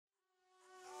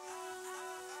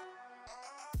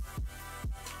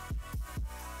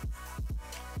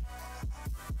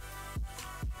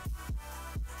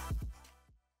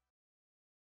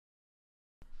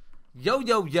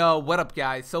Yo, what up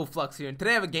guys, SooFlux here, and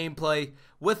today I have a gameplay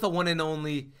with the one and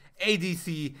only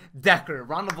ADC Decker.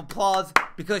 Round of applause,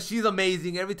 because she's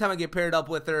amazing. Every time I get paired up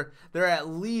with her, they're at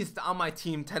least on my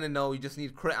team 10-0. You just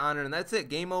need crit on her, and that's it,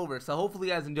 game over. So hopefully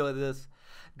you guys enjoy this.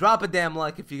 Drop a damn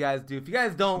like if you guys do. If you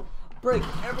guys don't, break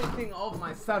everything off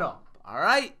my setup,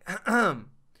 alright?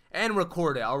 And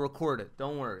record it, I'll record it,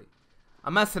 don't worry.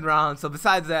 I'm messing around. So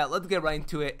besides that, let's get right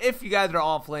into it. If you guys are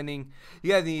offlaning, you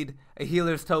guys need a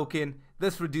healer's token.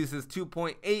 This reduces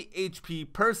 2.8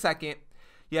 HP per second.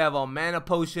 You have a mana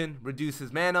potion,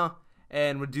 reduces mana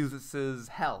and reduces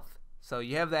health. So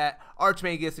you have that.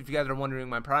 Archmagus, if you guys are wondering,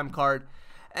 my prime card.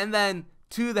 And then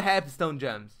to the Happy Stone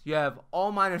gems, you have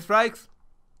all minor strikes,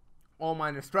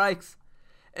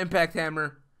 impact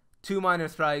hammer, 2 minor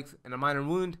strikes and a minor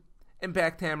wound.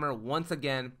 Impact hammer once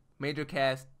again, major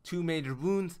cast, 2 major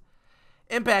wounds.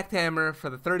 Impact hammer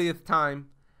for the 30th time,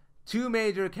 2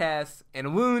 major casts and a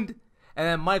wound. And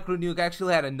then micro nuke.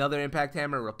 Actually had another impact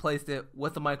hammer, replaced it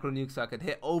with a micro nuke so I could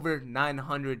hit over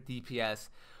 900 DPS,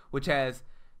 which has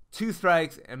 2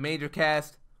 strikes and major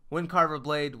cast. Wind Carver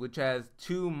Blade, which has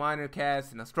 2 minor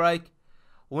casts and a strike.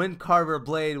 Wind Carver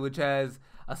Blade, which has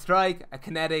a strike, a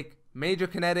kinetic, major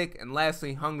kinetic, and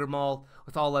lastly Hunger Maul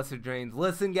with all lesser drains.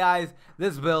 Listen guys,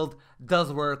 this build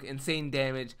does work, insane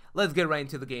damage. Let's get right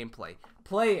into the gameplay.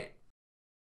 Play it.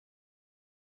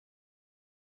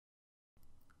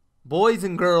 Boys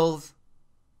and girls,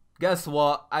 guess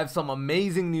what? I have some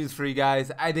amazing news for you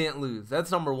guys. I didn't lose.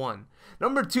 That's number 1.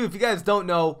 Number 2, if you guys don't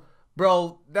know,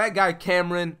 bro, that guy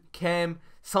Cam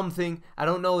something, I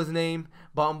don't know his name,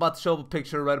 but I'm about to show up a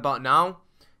picture right about now.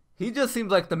 He just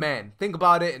seems like the man. Think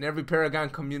about it, in every Paragon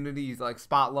community, he's like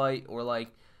Spotlight, or like,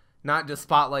 not just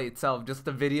Spotlight itself, just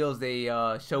the videos they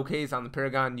showcase on the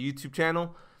Paragon YouTube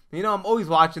channel. You know, I'm always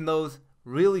watching those.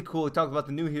 Really cool. He talks about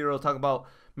the new hero, talk about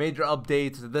major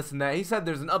updates, this and that. He said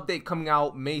there's an update coming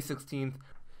out May 16th,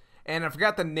 and I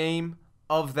forgot the name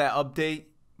of that update,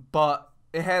 but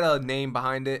it had a name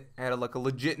behind it. It had like a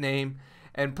legit name,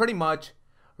 and pretty much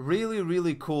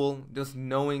really cool just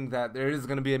knowing that there is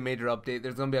going to be a major update.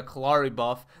 There's going to be a Kalari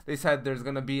buff. They said there's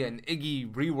going to be an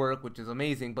Iggy rework, which is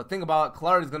amazing, but think about it,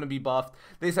 Kalari is going to be buffed.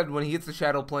 They said when he hits the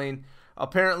Shadow Plane,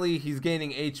 apparently he's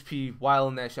gaining HP while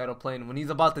in that Shadow Plane. When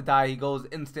he's about to die, he goes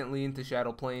instantly into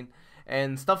Shadow Plane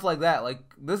and stuff like that. Like,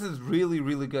 this is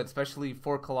really good, especially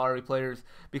for Kalari players,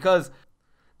 because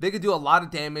they could do a lot of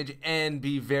damage and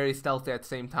be very stealthy at the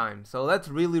same time. So that's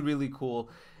really cool.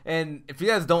 And if you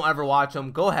guys don't ever watch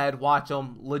them, go ahead, watch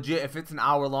them. Legit, if it's an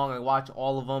hour long, I watch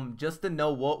all of them just to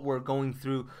know what we're going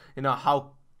through, you know,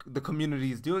 how the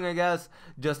community is doing, I guess,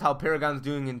 just how Paragon's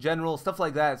doing in general, stuff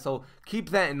like that. So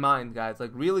keep that in mind, guys.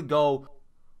 Like, really go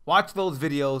watch those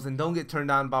videos and don't get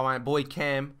turned on by my boy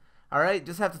Cam. Alright,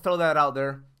 just have to throw that out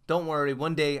there. Don't worry,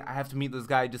 one day I have to meet this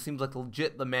guy. He just seems like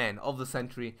legit the man of the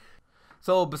century.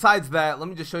 So besides that, let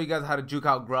me just show you guys how to juke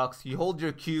out Grux. You hold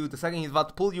your Q, the second he's about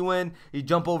to pull you in, you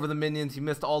jump over the minions. He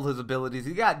missed all his abilities.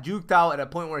 He got juked out at a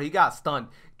point where he got stunned.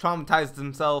 Traumatized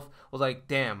himself, was like,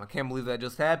 damn, I can't believe that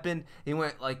just happened. He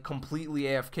went like completely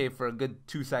AFK for a good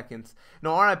 2 seconds.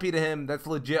 No, RIP to him. That's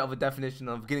legit of a definition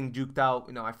of getting juked out.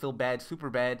 You know, I feel bad, super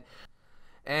bad.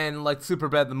 And like super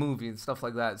bad the movie and stuff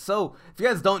like that. So if you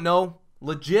guys don't know,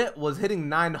 legit was hitting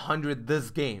 900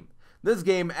 this game. This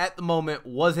game at the moment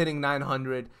was hitting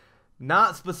 900.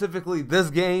 Not specifically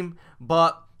this game,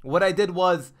 but what I did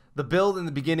was the build in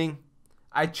the beginning,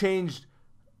 I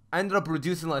ended up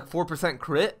reducing like 4%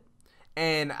 crit,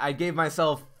 and I gave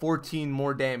myself 14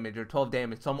 more damage or 12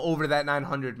 damage. So I'm over that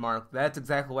 900 mark. That's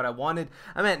exactly what I wanted.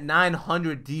 I'm at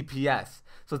 900 DPS.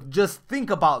 So just think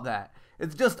about that.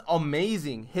 It's just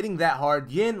amazing hitting that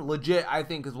hard. Yin, legit, I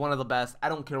think is one of the best. I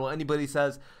don't care what anybody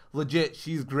says. Legit,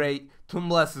 she's great. Twin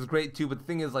Blast is great too, but the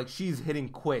thing is, like, she's hitting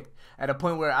quick at a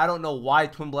point where I don't know why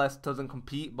Twin Blast doesn't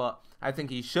compete, but I think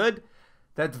he should.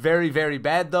 That's very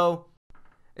bad though.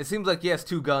 It seems like he has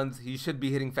 2 guns. He should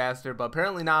be hitting faster, but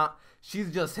apparently not.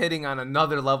 She's just hitting on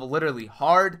another level, literally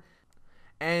hard.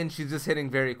 And she's just hitting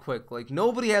very quick. Like,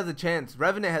 nobody has a chance.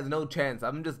 Revenant has no chance.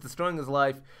 I'm just destroying his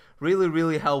life.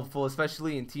 Really helpful,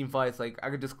 especially in team fights. Like, I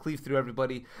could just cleave through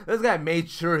everybody. This guy made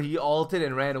sure he ulted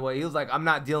and ran away. He was like, I'm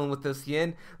not dealing with this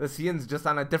Yin. This Yin's just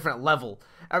on a different level.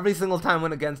 Every single time I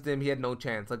went against him, he had no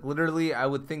chance. Like, literally, I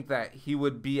would think that he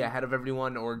would be ahead of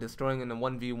everyone or destroying in a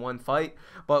 1v1 fight.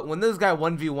 But when this guy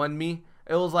 1v1'd me,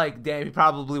 it was like, damn, he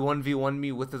probably 1v1'd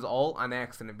me with his ult on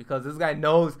accident, because this guy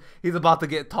knows he's about to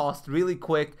get tossed really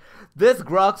quick. This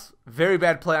Grux, very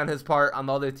bad play on his part on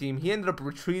the other team. He ended up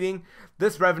retreating.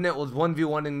 This Revenant was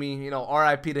 1v1'ing me, you know,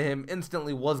 RIP to him.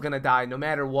 Instantly was going to die no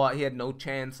matter what. He had no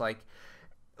chance. Like,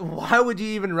 why would you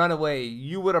even run away?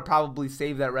 You would have probably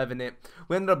saved that Revenant.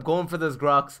 We ended up going for this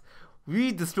Grux.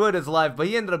 We destroyed his life, but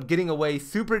he ended up getting away.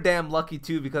 Super damn lucky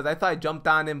too, because I thought I jumped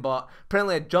on him, but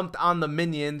apparently I jumped on the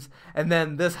minions, and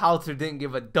then this Howitzer didn't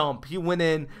give a dump. He went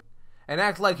in and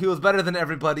acted like he was better than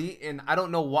everybody, and I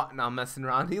don't know what. Now I'm messing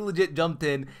around. He legit jumped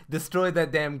in, destroyed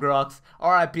that damn Grux.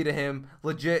 RIP to him.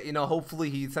 Legit, you know,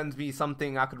 hopefully he sends me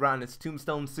something I could write on his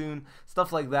tombstone soon.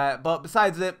 Stuff like that. But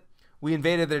besides it, we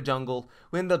invaded their jungle.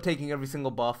 We ended up taking every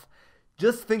single buff.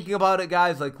 Just thinking about it,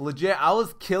 guys, like legit, I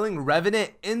was killing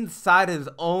Revenant inside his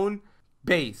own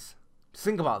base. Just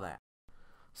think about that.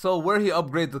 So where he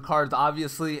upgrades the cards,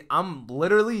 obviously, I'm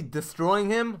literally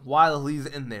destroying him while he's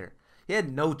in there. He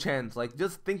had no chance. Like,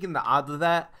 just thinking the odds of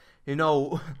that, you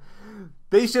know,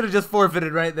 they should have just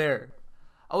forfeited right there.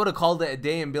 I would have called it a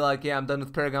day and be like, yeah, I'm done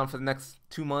with Paragon for the next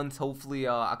 2 months. Hopefully,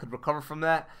 I could recover from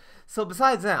that. So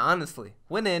besides that, honestly,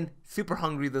 went in super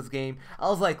hungry this game. I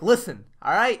was like, listen,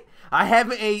 all right, I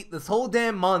haven't ate this whole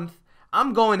damn month.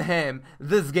 I'm going ham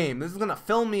this game. This is going to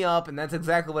fill me up, and that's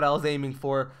exactly what I was aiming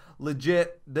for.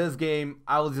 Legit, this game,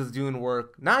 I was just doing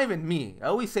work. Not even me. I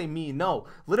always say me. No,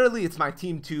 literally, it's my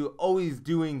team too. Always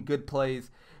doing good plays.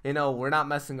 You know, we're not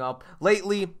messing up.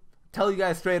 Lately, tell you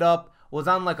guys straight up, was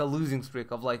on like a losing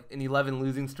streak of like an 11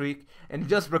 losing streak, and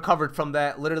just recovered from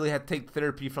that. Literally had to take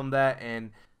therapy from that,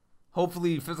 and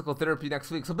hopefully physical therapy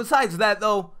next week. So besides that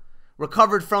though,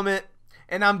 recovered from it,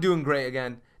 and I'm doing great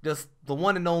again. Just the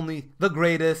one and only, the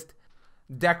greatest,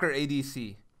 Decker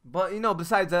ADC. But you know,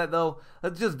 besides that though,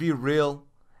 let's just be real.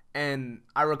 And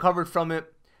I recovered from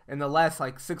it in the last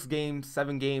like 6 games,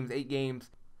 7 games, 8 games.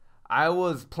 I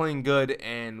was playing good,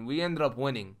 and we ended up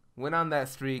winning. Went on that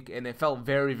streak, and it felt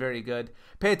very, very good.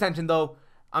 Pay attention though.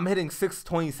 I'm hitting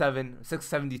 627,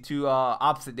 672,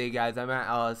 opposite day, guys. I'm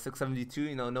at 672,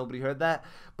 you know, nobody heard that.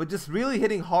 But just really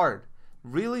hitting hard.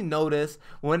 Really notice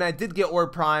when I did get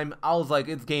Orb Prime, I was like,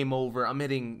 it's game over. I'm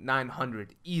hitting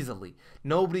 900 easily.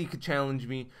 Nobody could challenge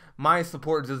me. My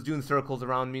support just doing circles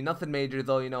around me. Nothing major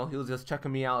though, you know, he was just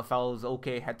checking me out if I was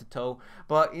okay head to toe.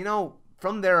 But, you know,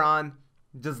 from there on,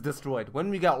 just destroyed. When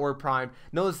we got Orb Prime,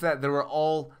 notice that they were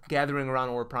all gathering around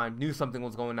Orb Prime, knew something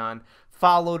was going on,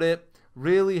 followed it.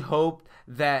 Really hoped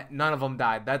that none of them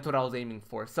died. That's what I was aiming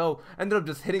for. So ended up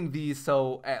just hitting these,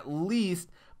 so at least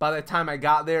by the time I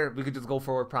got there, we could just go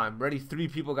for Orb Prime. Already 3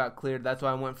 people got cleared. That's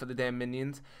why I went for the damn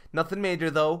minions. Nothing major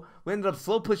though. We ended up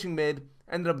slow pushing mid,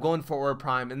 ended up going for Orb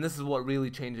Prime, and this is what really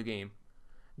changed the game.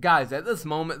 Guys, at this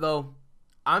moment though,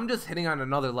 I'm just hitting on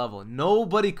another level.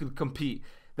 Nobody could compete.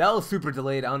 That was super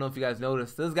delayed. I don't know if you guys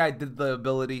noticed. This guy did the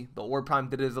ability. The Orb Prime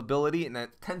did his ability, and then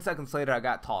 10 seconds later I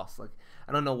got tossed. Like,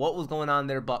 I don't know what was going on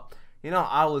there, but you know,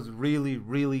 I was really,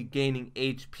 really gaining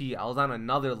HP. I was on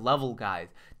another level, guys.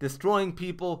 Destroying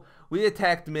people. We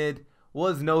attacked mid.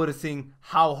 Was noticing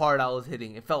how hard I was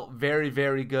hitting. It felt very,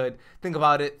 very good. Think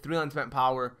about it. 3 unspent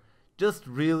power. Just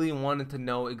really wanted to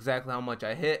know exactly how much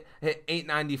I hit. I hit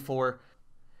 894.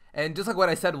 And just like what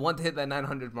I said, want to hit that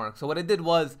 900 mark. So what I did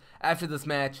was, after this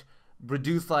match,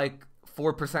 reduce like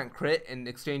 4% crit and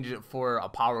exchanged it for a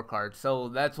power card. So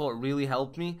that's what really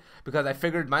helped me, because I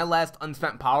figured my last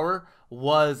unspent power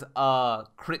was a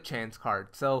crit chance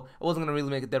card, so it wasn't gonna really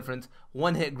make a difference.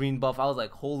 1 hit green buff. I was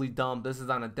like, holy dump, this is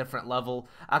on a different level.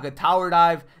 I could tower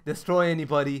dive, destroy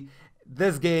anybody.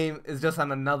 This game is just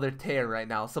on another tear right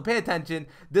now. So pay attention.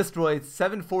 Destroyed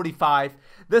 745.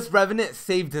 This Revenant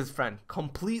saved his friend.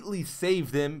 Completely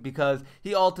saved him because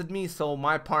he ulted me, so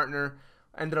my partner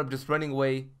ended up just running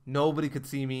away. Nobody could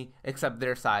see me except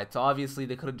their side. So obviously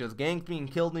they could have just ganked me and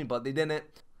killed me, but they didn't.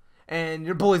 And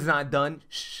your boy's not done.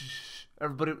 Shh.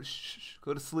 Everybody shh.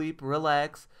 Go to sleep.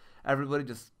 Relax. Everybody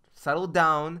just settle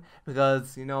down,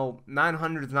 because, you know,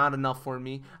 900 is not enough for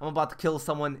me. I'm about to kill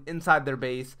someone inside their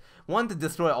base. Want to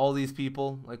destroy all these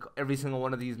people, like every single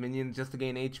one of these minions, just to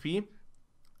gain HP.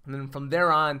 And then from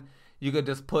there on, you could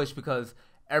just push, because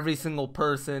every single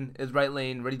person is right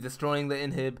lane, ready destroying the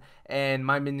inhib, and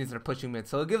my minions are pushing mid.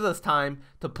 So it gives us time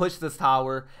to push this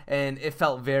tower, and it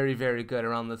felt very, very good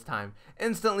around this time.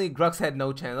 Instantly, Grux had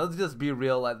no chance. Let's just be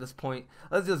real at this point.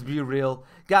 Let's just be real.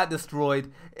 Got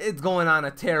destroyed. It's going on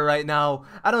a tear right now.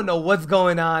 I don't know what's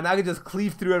going on. I could just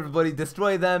cleave through everybody,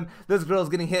 destroy them. This girl's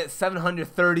getting hit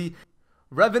 730.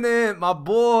 Revenant, my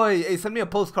boy. Hey, send me a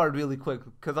postcard really quick,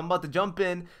 because I'm about to jump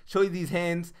in, show you these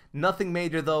hands. Nothing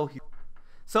major though.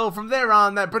 So from there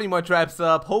on, that pretty much wraps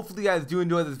up. Hopefully you guys do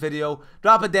enjoy this video.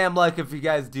 Drop a damn like if you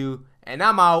guys do. And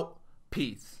I'm out.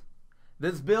 Peace.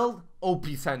 This build, OP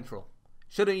Central.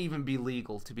 Shouldn't even be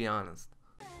legal, to be honest.